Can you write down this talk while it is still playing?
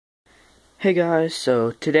Hey guys,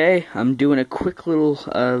 so today I'm doing a quick little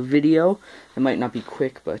video. It might not be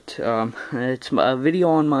quick, but it's a video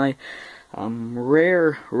on my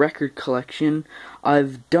rare record collection.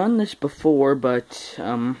 I've done this before, but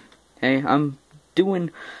hey, I'm doing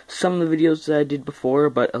some of the videos that I did before,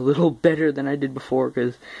 but a little better than I did before.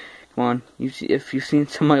 Because come on, if you've seen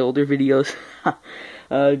some of my older videos,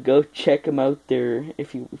 go check them out.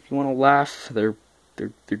 If you want to laugh, they're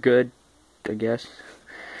good, I guess.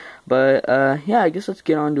 But yeah, I guess let's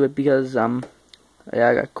get on to it because yeah,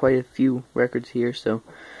 I got quite a few records here. So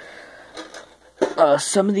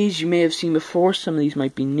some of these you may have seen before, some of these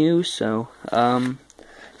might be new. So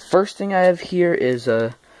first thing I have here is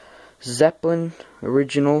a Zeppelin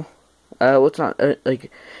original. Well, it's not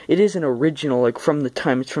like it is an original, like from the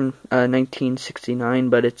time. It's from 1969,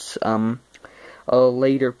 but it's a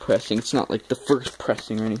later pressing. It's not like the first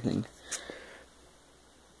pressing or anything.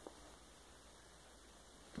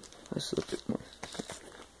 Let's look at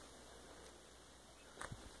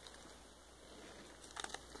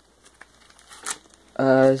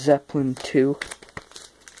more. Zeppelin 2.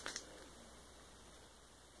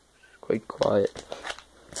 Quite quiet.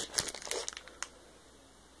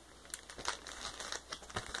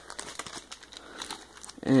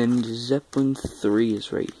 And Zeppelin 3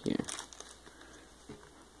 is right here.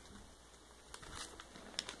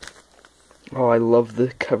 Oh, I love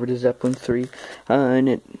the cover to Zeppelin 3. And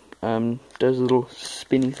it does a little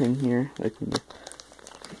spinny thing here, like when you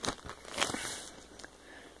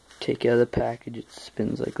take it out of the package, it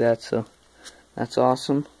spins like that, so that's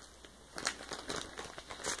awesome.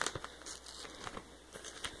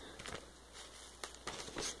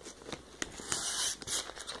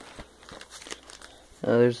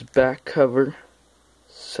 There's the back cover.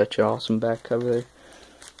 Such an awesome back cover there.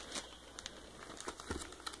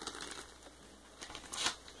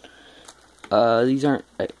 These aren't,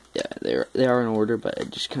 yeah, they are in order, but I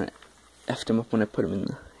just kind of effed them up when I put them in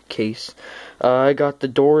the case. I got the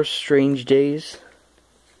Doors' Strange Days.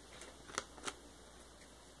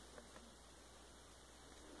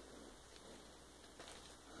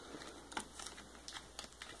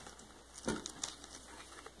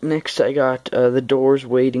 Next I got the Doors'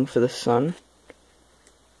 Waiting for the Sun.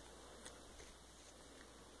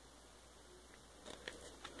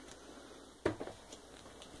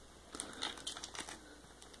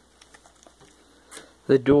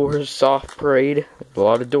 The Doors' Soft Parade. There's a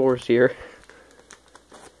lot of Doors here.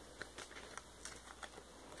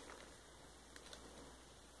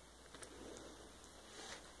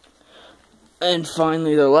 And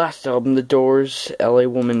finally, their last album, The Doors' LA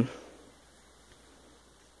Woman.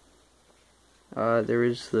 There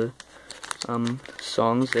is the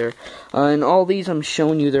songs there. And all these I'm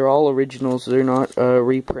showing you, they're all originals. They're not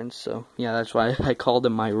reprints, so yeah, that's why I called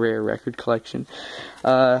them my rare record collection.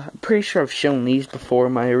 I'm pretty sure I've shown these before.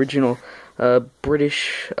 My original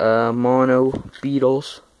British mono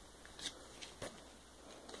Beatles.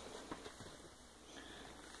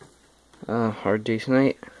 Hard Day's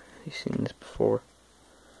Night. You've seen this before.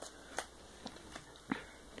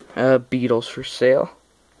 Beatles for Sale.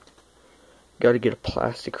 Gotta get a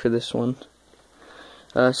plastic for this one.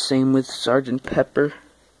 Same with Sgt. Pepper.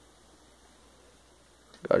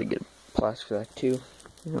 Gotta get a plastic for that too.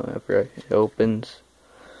 Whenever it opens.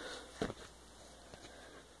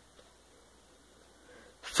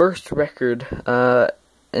 First record,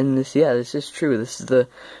 and this is true. This is the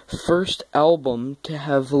first album to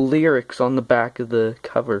have lyrics on the back of the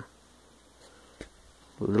cover.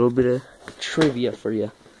 A little bit of trivia for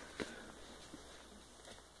you.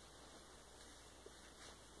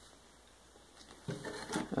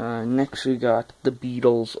 Next we got the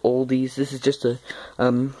Beatles Oldies. This is just a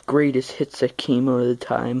greatest hits that came out at the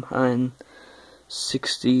time on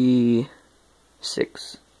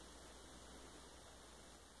 66.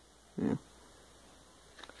 Yeah.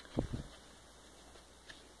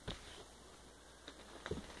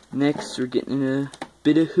 Next we're getting a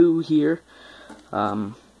bit of Who here.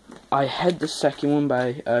 I had the second one,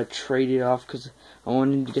 but I traded it off because I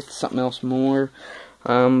wanted to get something else more.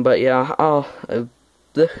 But yeah,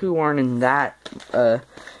 the Who aren't in that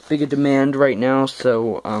big a demand right now,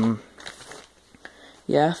 so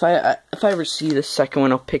yeah, if I ever see the second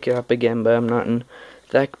one, I'll pick it up again. But I'm not in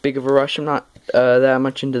that big of a rush. I'm not that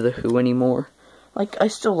much into the Who anymore. Like, I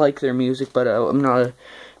still like their music, but I'm not a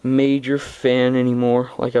major fan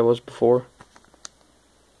anymore like I was before.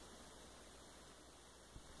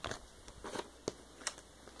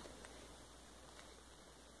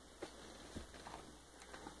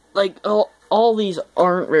 Like, all these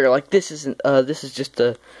aren't rare. Like, this isn't, this is just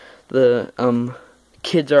the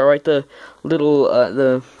kids are, right? The little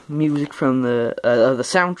the music from the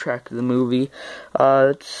soundtrack of the movie.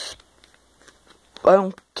 It's, I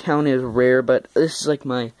don't count it as rare, but this is like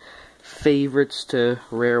my favorites to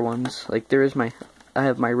rare ones. Like I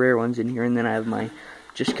have my rare ones in here, and then I have my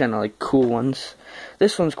just kind of like cool ones.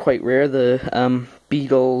 This one's quite rare. The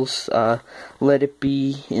Beatles, Let It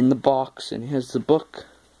Be, in the box, and it has the book.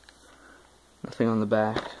 Nothing on the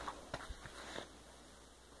back.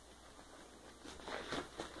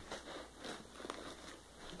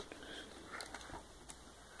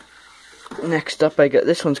 Next up, I got,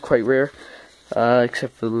 this one's quite rare,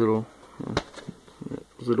 except for the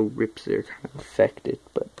little rips there kind of affect it,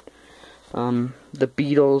 but the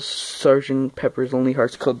Beatles, Sgt. Pepper's Lonely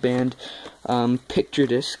Hearts Club Band picture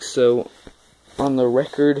disc. So on the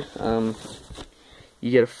record,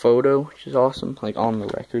 you get a photo, which is awesome, like on the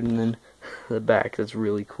record, and then the back, that's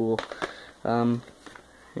really cool.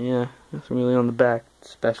 Yeah, nothing really on the back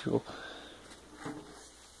special.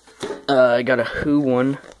 I got a Who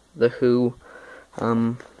one, the Who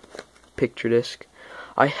picture disc.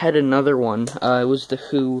 I had another one, it was the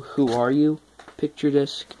Who Are You picture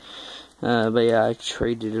disc, but yeah, I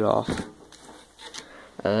traded it off.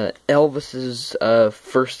 Elvis's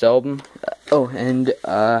first album. Oh, and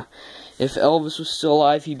if Elvis was still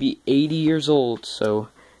alive, he'd be 80 years old, so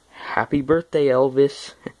happy birthday,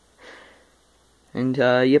 Elvis. And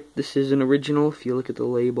yep, this is an original if you look at the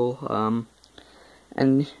label.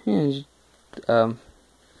 And yeah,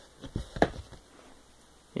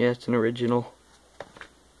 yeah, it's an original.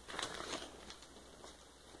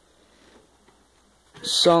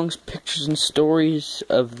 Songs, Pictures, and Stories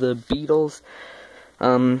of the Beatles.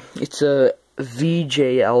 It's a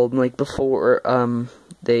VJ album, like before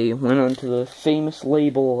they went on to the famous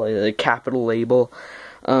label, the Capitol label,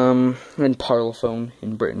 and Parlophone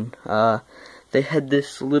in Britain. They had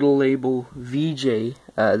this little label, VJ,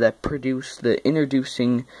 that produced the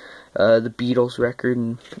introducing the Beatles record,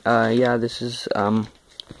 and yeah, this is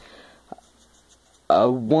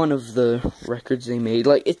one of the records they made.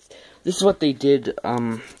 Like, this is what they did.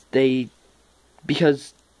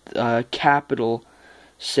 Because Capitol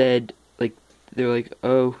said, like, they're like,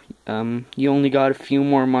 oh, you only got a few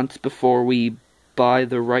more months before we buy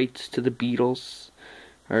the rights to the Beatles,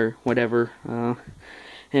 or whatever.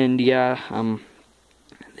 And yeah,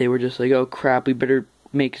 they were just like, oh crap, we better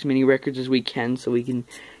make as many records as we can so we can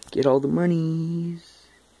get all the monies.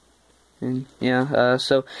 And yeah,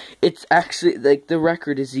 so it's actually, like, the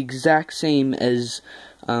record is the exact same as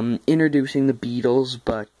introducing the Beatles,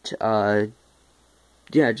 but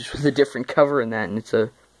yeah, just with a different cover in that, and it's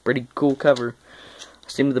a pretty cool cover.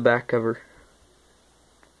 Same with the back cover.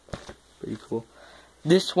 Pretty cool.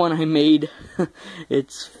 This one I made,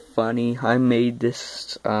 it's funny, I made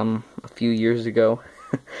this a few years ago.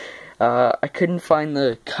 I couldn't find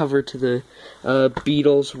the cover to the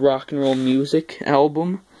Beatles Rock and Roll Music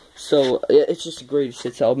album, so it's just a greatest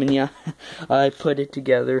hits album, and yeah, I put it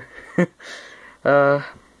together.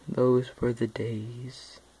 Those were the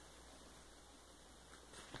days.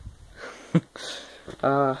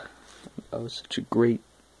 I was such a great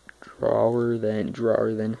drawer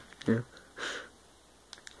then. Yeah.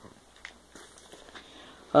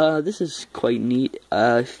 This is quite neat.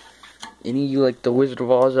 Any of you like the Wizard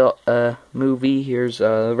of Oz movie? Here's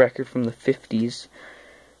a record from the 50s.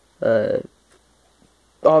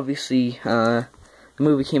 Obviously, the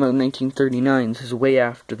movie came out in 1939. This is way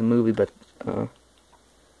after the movie, but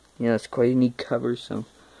yeah, it's quite a neat cover. So,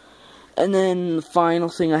 and then the final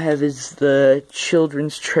thing I have is the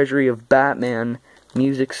Children's Treasury of Batman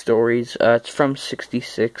music stories. It's from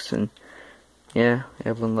 '66, and yeah,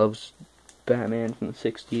 everyone loves Batman from the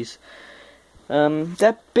 '60s.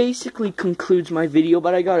 That basically concludes my video,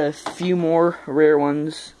 but I got a few more rare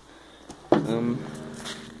ones. I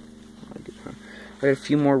got a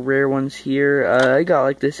few more rare ones here. I got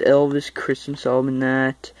like this Elvis Christmas album and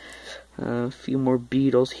that. A few more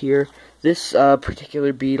Beatles here. This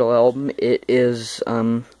particular Beatle album, it is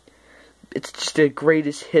it's just the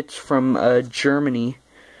greatest hits from Germany,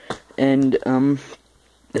 and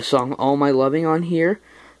the song All My Loving on here.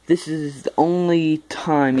 This is the only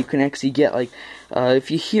time you can actually get, like,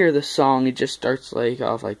 if you hear the song, it just starts like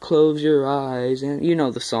off like close your eyes, and you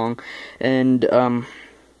know the song. And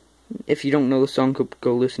if you don't know the song,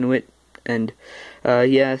 go listen to it. And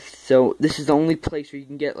yeah, so this is the only place where you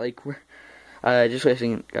can get, like, just wait a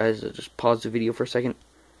second, guys. Just pause the video for a second.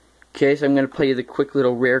 Okay, so I'm gonna play you the quick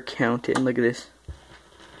little rare count, and look at this.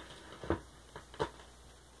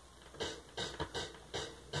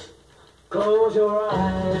 Close your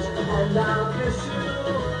eyes and I'll kiss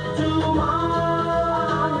you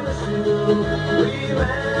tomorrow.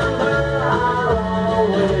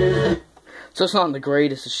 So it's not in the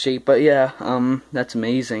greatest of shape, but yeah, that's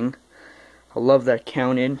amazing. I love that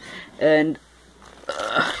count in. And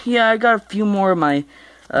yeah, I got a few more of my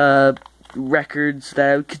records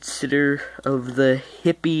that I would consider of the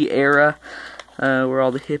hippie era, where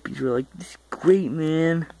all the hippies were like, "This is great,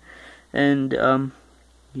 man." And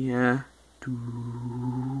yeah,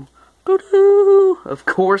 of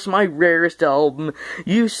course, my rarest album.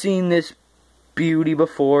 You've seen this beauty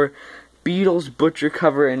before. Beatles Butcher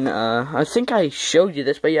cover, and I think I showed you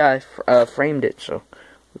this, but yeah, I framed it, so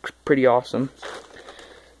looks pretty awesome.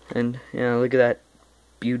 And yeah, look at that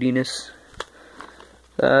beautiness.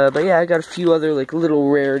 But yeah, I got a few other like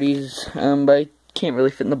little rarities, but I can't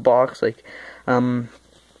really fit in the box. Like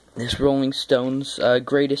this Rolling Stones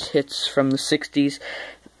greatest hits from the '60s.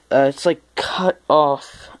 It's like cut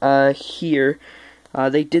off here.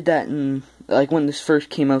 They did that in like when this first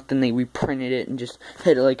came out, then they reprinted it and just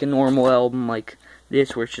had it like a normal album like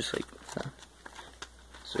this, where it's just like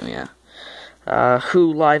so yeah.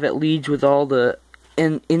 Who live at Leeds with all the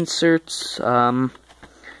inserts. I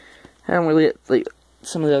don't really like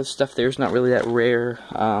some of the other stuff. There's not really that rare.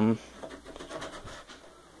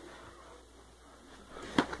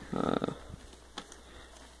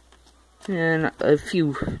 And a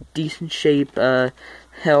few decent shape.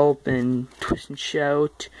 Help and Twist and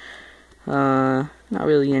Shout. Not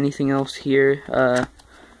really anything else here.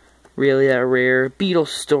 Really that rare. Beatles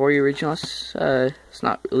Story original. It's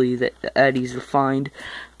not really that easy to find.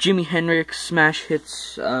 Jimi Hendrix Smash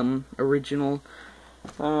Hits original.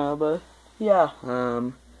 But yeah,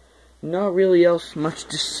 not really else much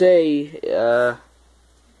to say.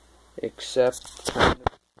 Except kind of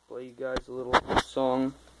play you guys a little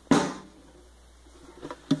song.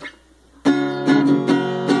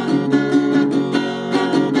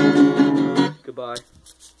 Goodbye.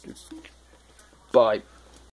 Bye.